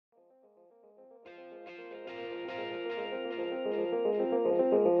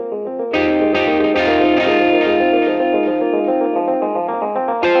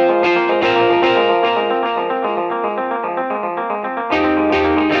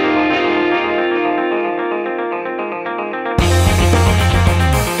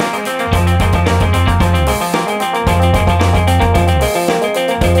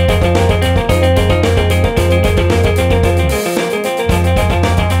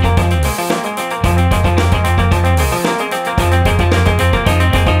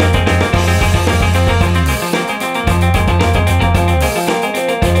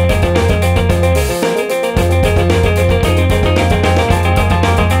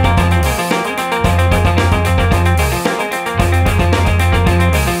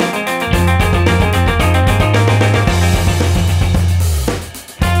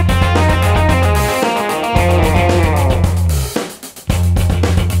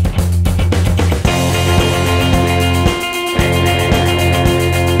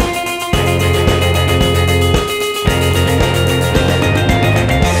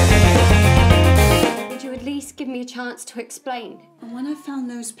explain. And when I found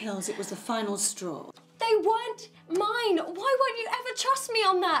those pills, it was the final straw. They weren't mine. Why won't you ever trust me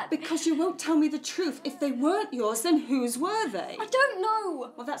on that? Because you won't tell me the truth. If they weren't yours, then whose were they? I don't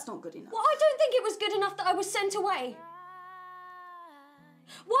know. Well, that's not good enough. Well, I don't think it was good enough that I was sent away.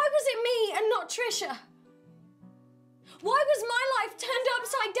 Why was it me and not Trisha? Why was my life turned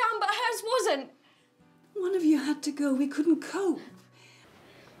upside down but hers wasn't? One of you had to go. We couldn't cope.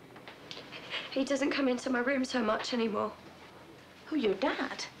 He doesn't come into my room so much anymore. Who, your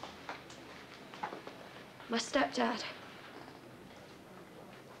dad? My stepdad.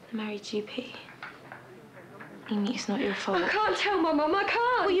 The married GP. Amy, it's not your fault. I can't tell my mum, I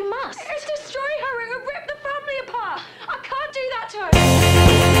can't. Well, you must. It'd destroy her, it would rip the family apart. I can't do that to her.